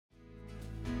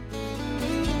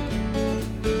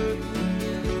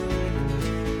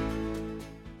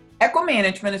Equine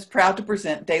Management is proud to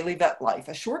present Daily Vet Life,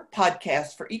 a short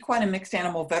podcast for equine and mixed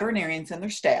animal veterinarians and their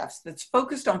staffs that's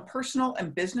focused on personal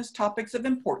and business topics of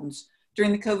importance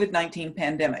during the COVID-19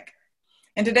 pandemic.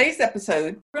 In today's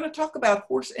episode, we're going to talk about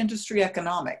horse industry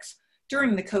economics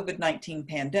during the COVID-19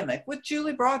 pandemic with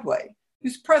Julie Broadway,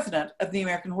 who's president of the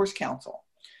American Horse Council.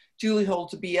 Julie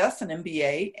holds a BS, an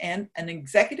MBA, and an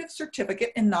executive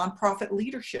certificate in nonprofit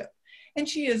leadership, and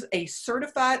she is a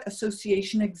certified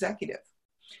association executive.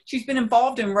 She's been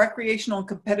involved in recreational and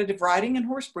competitive riding and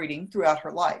horse breeding throughout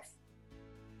her life.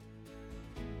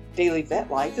 Daily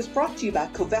Vet Life is brought to you by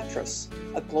Covetrus,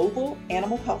 a global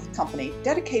animal health company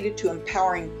dedicated to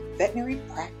empowering veterinary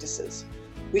practices.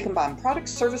 We combine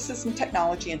products, services, and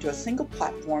technology into a single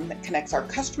platform that connects our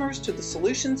customers to the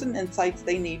solutions and insights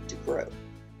they need to grow.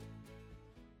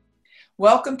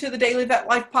 Welcome to the Daily Vet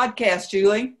Life podcast,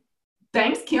 Julie.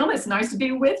 Thanks, Kim. It's nice to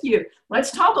be with you.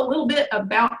 Let's talk a little bit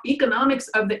about economics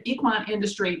of the equine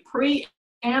industry pre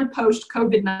and post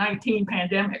COVID-19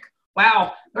 pandemic.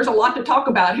 Wow, there's a lot to talk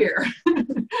about here.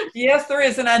 Yes, there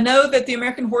is. And I know that the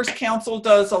American Horse Council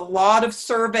does a lot of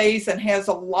surveys and has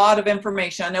a lot of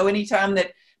information. I know anytime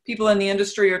that people in the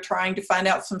industry are trying to find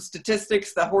out some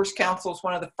statistics, the Horse Council is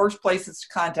one of the first places to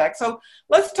contact. So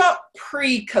let's talk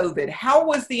pre-COVID. How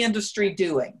was the industry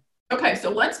doing? Okay, so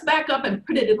let's back up and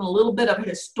put it in a little bit of a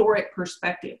historic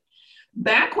perspective.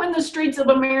 Back when the streets of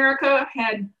America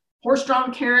had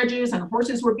horse-drawn carriages and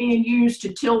horses were being used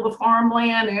to till the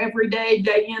farmland every day,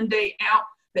 day in, day out,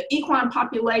 the equine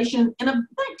population in the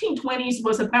 1920s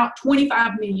was about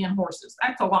 25 million horses.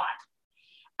 That's a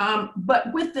lot.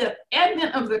 But with the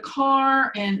advent of the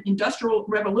car and industrial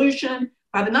revolution,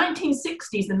 by the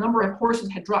 1960s, the number of horses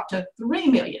had dropped to 3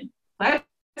 million. That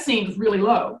seems really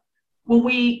low. When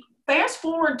we fast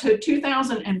forward to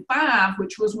 2005,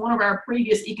 which was one of our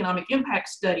previous economic impact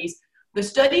studies, the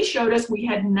study showed us we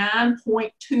had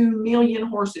 9.2 million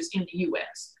horses in the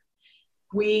U.S.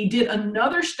 We did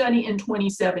another study in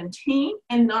 2017,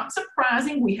 and not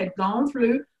surprising, we had gone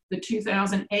through the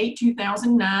 2008,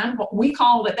 2009, what we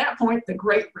called at that point the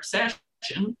Great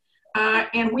Recession,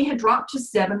 and we had dropped to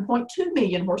 7.2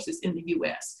 million horses in the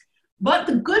U.S. But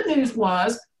the good news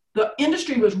was the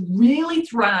industry was really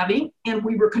thriving, and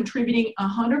we were contributing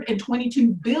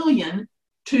 $122 billion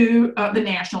to the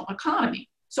national economy.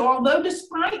 So although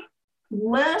despite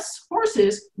less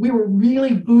horses, we were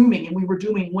really booming and we were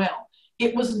doing well.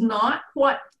 It was not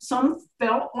what some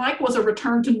felt like was a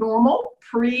return to normal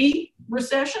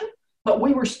pre-recession, but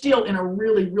we were still in a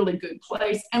really, really good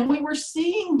place. And we were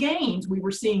seeing gains. We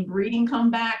were seeing breeding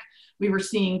come back. We were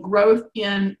seeing growth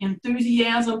in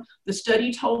enthusiasm. The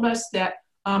study told us that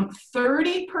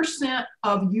 30%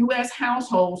 of U.S.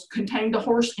 households contained a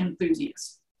horse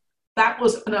enthusiast. That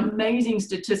was an amazing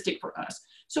statistic for us.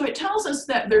 So it tells us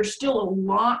that there's still a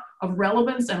lot of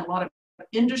relevance and a lot of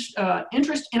interest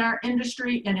in our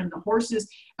industry and in the horses.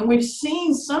 And we've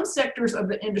seen some sectors of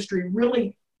the industry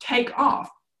really take off.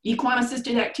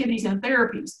 Equine-assisted activities and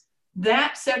therapies.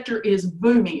 That sector is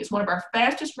booming. It's one of our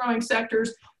fastest growing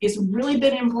sectors. It's really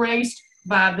been embraced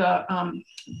by the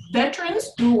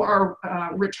veterans who are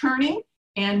returning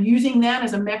and using that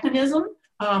as a mechanism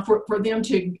for them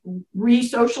to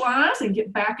re-socialize and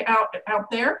get back out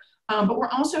there. But we're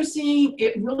also seeing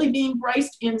it really being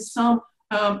embraced in some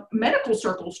medical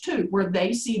circles too, where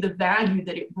they see the value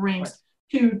that it brings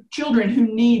to children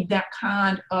who need that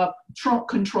kind of trunk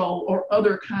control or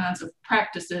other kinds of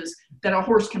practices that a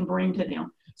horse can bring to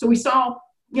them. So we saw,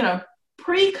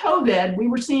 pre-COVID, we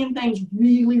were seeing things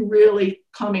really, really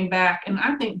coming back, and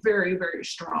I think very, very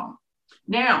strong.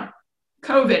 Now,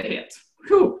 COVID hits.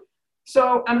 Whew.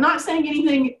 So I'm not saying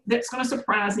anything that's going to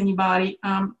surprise anybody.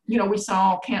 We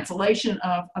saw cancellation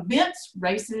of events,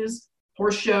 races,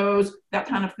 horse shows, that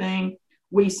kind of thing.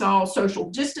 We saw social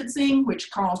distancing,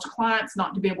 which caused clients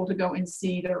not to be able to go and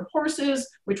see their horses,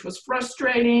 which was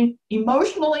frustrating,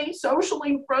 emotionally,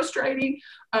 socially frustrating.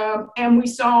 And we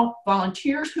saw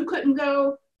volunteers who couldn't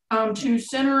go to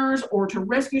centers or to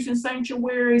rescues and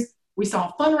sanctuaries. We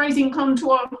saw fundraising come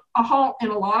to a halt in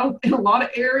a lot of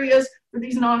areas for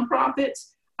these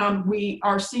nonprofits. We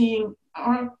are seeing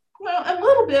a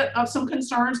little bit of some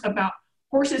concerns about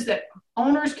horses that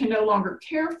owners can no longer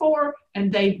care for,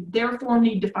 and they therefore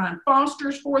need to find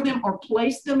fosters for them or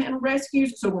place them in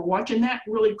rescues. So we're watching that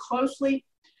really closely.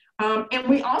 And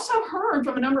we also heard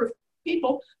from a number of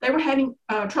people, they were having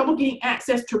trouble getting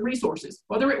access to resources,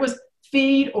 whether it was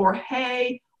feed or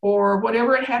hay or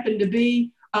whatever it happened to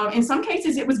be. In some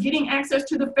cases, it was getting access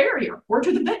to the farrier or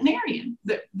to the veterinarian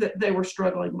that they were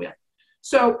struggling with.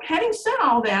 So having said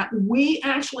all that, we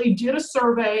actually did a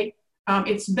survey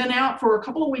It's been out for a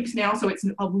couple of weeks now, so it's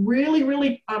really,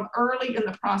 really early in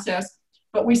the process.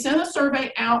 But we sent a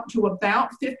survey out to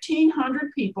about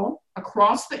 1,500 people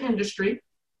across the industry,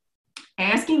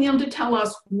 asking them to tell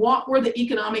us what were the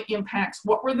economic impacts,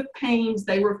 what were the pains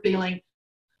they were feeling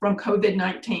from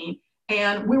COVID-19.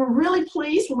 And we were really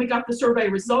pleased when we got the survey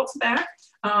results back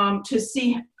to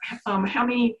see how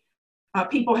many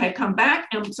people had come back.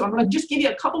 And so I'm going to just give you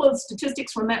a couple of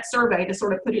statistics from that survey to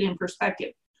sort of put it in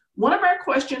perspective. One of our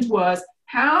questions was,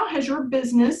 how has your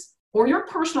business or your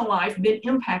personal life been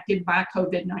impacted by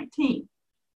COVID-19?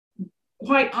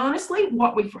 Quite honestly,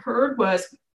 what we've heard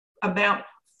was about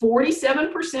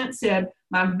 47% said,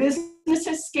 my business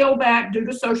has scaled back due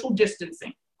to social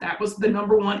distancing. That was the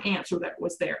number one answer that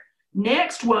was there.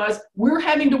 Next was, we're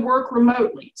having to work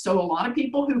remotely. So a lot of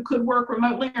people who could work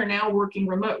remotely are now working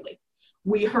remotely.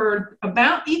 We heard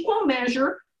about equal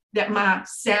measure that my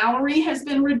salary has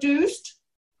been reduced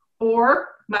or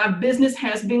my business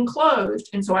has been closed,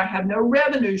 and so I have no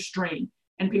revenue stream,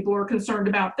 and people are concerned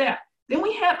about that. Then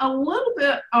we had a little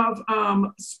bit of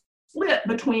split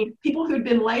between people who'd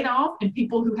been laid off and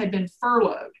people who had been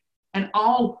furloughed, and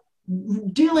all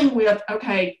dealing with,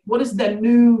 okay, what does the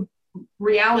new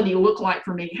reality look like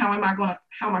for me? How am I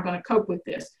going to cope with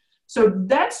this? So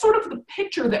that's sort of the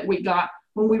picture that we got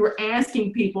when we were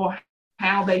asking people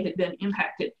how they had been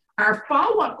impacted. Our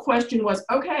follow-up question was,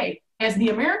 okay, as the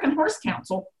American Horse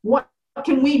Council, what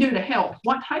can we do to help?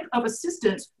 What type of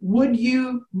assistance would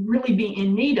you really be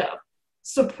in need of?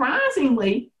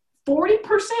 Surprisingly,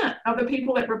 40% of the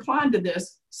people that replied to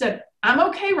this said, I'm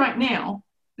okay right now.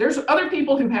 There's other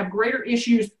people who have greater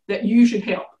issues that you should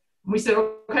help. And we said,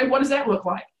 okay, what does that look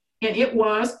like? And it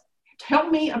was,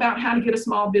 tell me about how to get a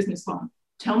small business loan.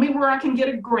 Tell me where I can get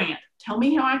a grant. Tell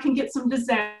me how I can get some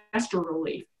disaster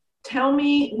relief. Tell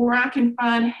me where I can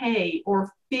find hay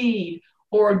or feed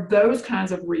or those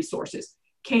kinds of resources.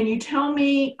 Can you tell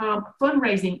me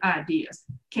fundraising ideas?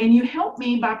 Can you help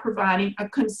me by providing a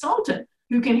consultant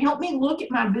who can help me look at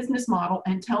my business model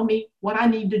and tell me what I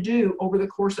need to do over the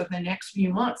course of the next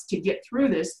few months to get through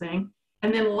this thing?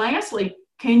 And then lastly,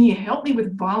 can you help me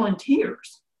with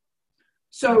volunteers?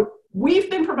 So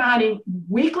we've been providing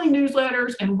weekly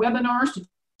newsletters and webinars to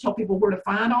tell people where to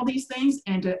find all these things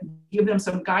and to give them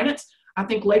some guidance. I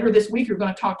think later this week, you're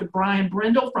going to talk to Brian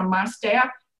Brindle from my staff.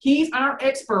 He's our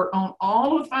expert on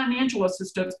all of the financial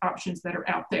assistance options that are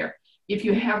out there. If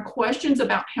you have questions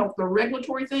about health or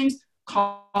regulatory things,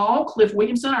 call Cliff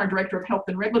Williamson, our Director of Health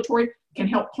and Regulatory, can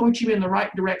help point you in the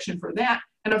right direction for that.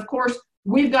 And of course,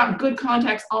 we've got good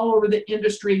contacts all over the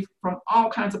industry from all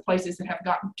kinds of places that have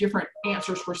got different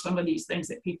answers for some of these things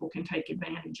that people can take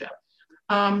advantage of.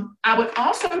 I would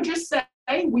also just say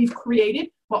we've created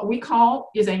what we call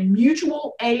is a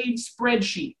mutual aid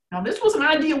spreadsheet. Now, this was an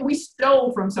idea we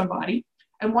stole from somebody.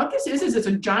 And what this is it's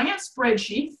a giant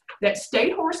spreadsheet that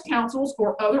state horse councils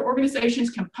or other organizations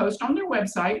can post on their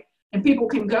website, and people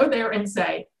can go there and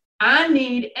say, I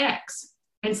need X.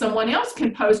 And someone else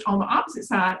can post on the opposite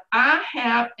side, I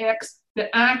have X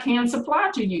that I can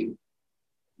supply to you.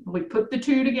 We put the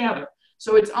two together.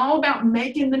 So it's all about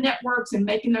making the networks and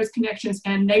making those connections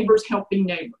and neighbors helping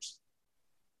neighbors.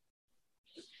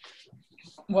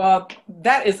 Well,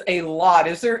 that is a lot.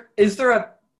 Is there a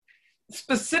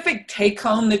specific take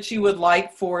home that you would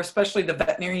like for especially the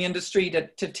veterinary industry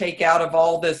to take out of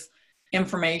all this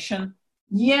information?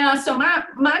 Yeah, so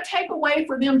my takeaway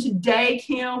for them today,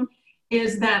 Kim,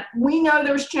 is that we know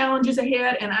there's challenges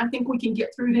ahead, and I think we can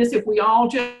get through this if we all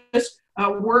just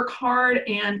work hard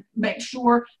and make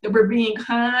sure that we're being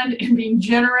kind and being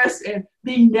generous and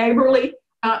being neighborly.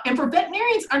 And for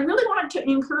veterinarians, I really want to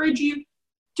encourage you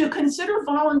to consider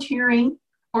volunteering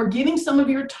or giving some of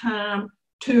your time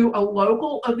to a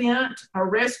local event, a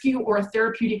rescue, or a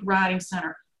therapeutic riding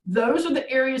center. Those are the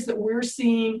areas that we're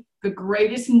seeing the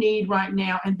greatest need right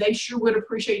now, and they sure would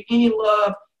appreciate any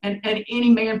love and any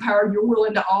manpower you're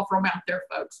willing to offer them out there,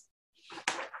 folks.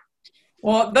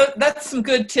 Well, that's some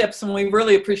good tips, and we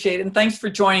really appreciate it. And thanks for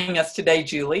joining us today,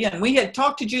 Julie. And we had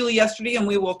talked to Julie yesterday, and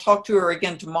we will talk to her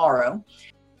again tomorrow.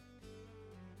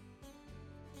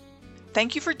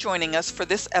 Thank you for joining us for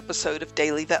this episode of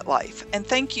Daily Vet Life, and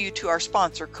thank you to our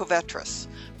sponsor, Covetrus.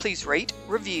 Please rate,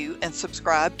 review, and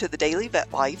subscribe to the Daily Vet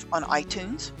Life on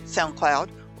iTunes, SoundCloud,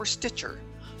 or Stitcher.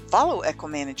 Follow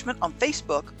Equimanagement on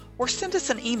Facebook, or send us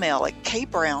an email at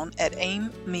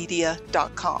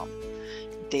kbrown@aimmedia.com.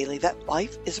 Daily Vet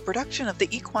Life is a production of the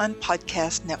Equine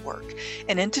Podcast Network,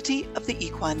 an entity of the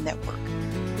Equine Network.